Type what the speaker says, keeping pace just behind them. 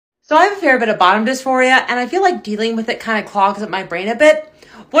So I have a fair bit of bottom dysphoria, and I feel like dealing with it kind of clogs up my brain a bit.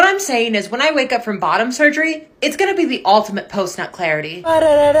 What I'm saying is when I wake up from bottom surgery, it's going to be the ultimate post-nut clarity.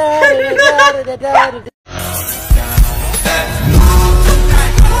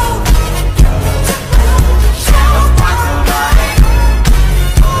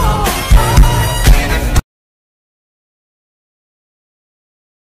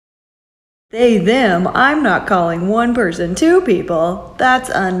 They, them, I'm not calling one person two people. That's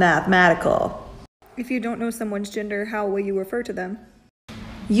unmathematical. If you don't know someone's gender, how will you refer to them?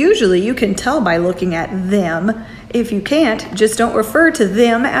 Usually you can tell by looking at them. If you can't, just don't refer to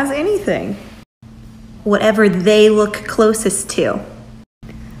them as anything. Whatever they look closest to.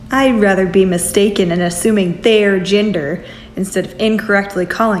 I'd rather be mistaken in assuming their gender instead of incorrectly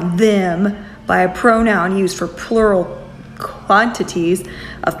calling them by a pronoun used for plural quantities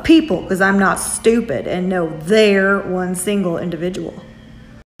of people, because I'm not stupid and know they're one single individual.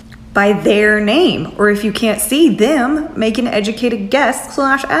 By their name, or if you can't see them, make an educated guess /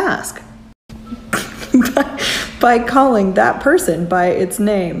 ask. by calling that person by its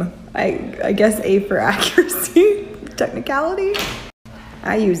name. I guess A for accuracy, technicality.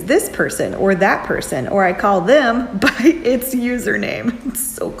 I use this person or that person, or I call them by its username. It's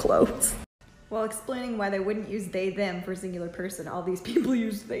so close. While explaining why they wouldn't use they, them for singular person, all these people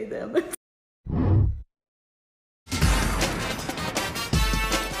use they, them.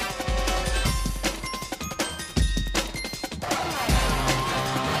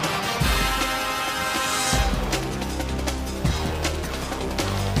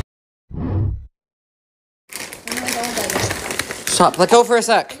 Stop, let go for a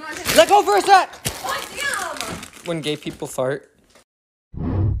sec. Let go for a sec! Oh, damn! When gay people fart.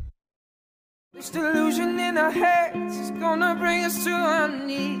 This delusion in our heads is gonna bring us to our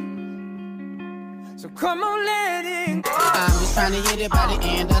knees. So come on, let it go. I'm just trying to hit it by the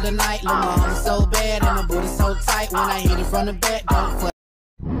end of the night. Lil' mama so bad and my booty so tight. When I hit it from the back, don't fuck.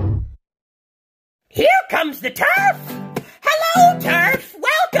 Here comes the turf! Hello, turf!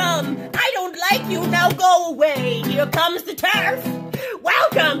 Welcome! I don't like you, now go away. Here comes the turf!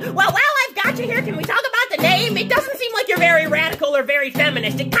 Welcome! Well, while I've got you here, can we talk about the name? It doesn't seem like you're very radical or very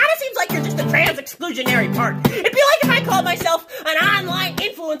feminist. It kind of seems like you're just a trans exclusionary part. It'd be like if I called myself an online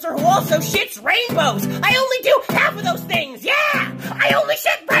influencer who also shits rainbows. I only do half of those things, yeah! I only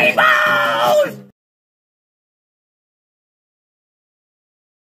shit rainbows!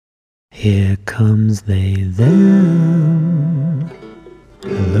 Here comes they, them.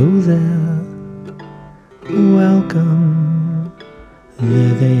 Hello there. Welcome.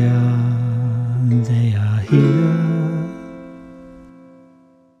 There they are here.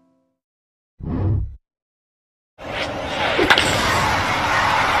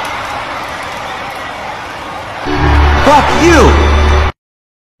 Fuck you!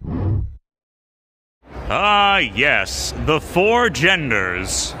 Ah, yes, the four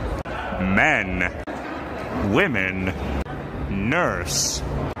genders. Men, women, nurse.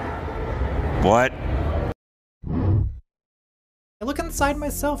 What? I look inside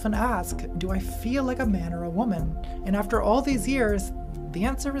myself and ask, do I feel like a man or a woman? And after all these years, the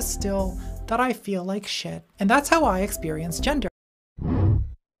answer is still that I feel like shit. And that's how I experience gender.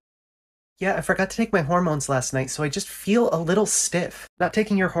 Yeah, I forgot to take my hormones last night, so I just feel a little stiff. Not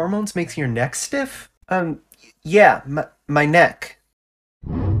taking your hormones makes your neck stiff? Yeah, my neck.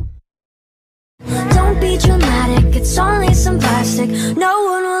 Don't be dramatic, it's only some plastic. No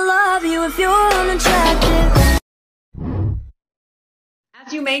one will love you if you're unattractive.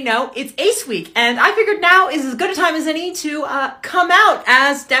 As you may know, it's Ace Week, and I figured now is as good a time as any to come out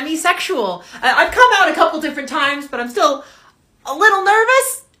as demisexual. I've come out a couple different times, but I'm still a little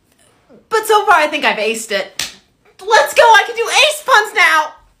nervous. But so far, I think I've aced it. Let's go! I can do ace puns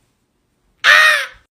now!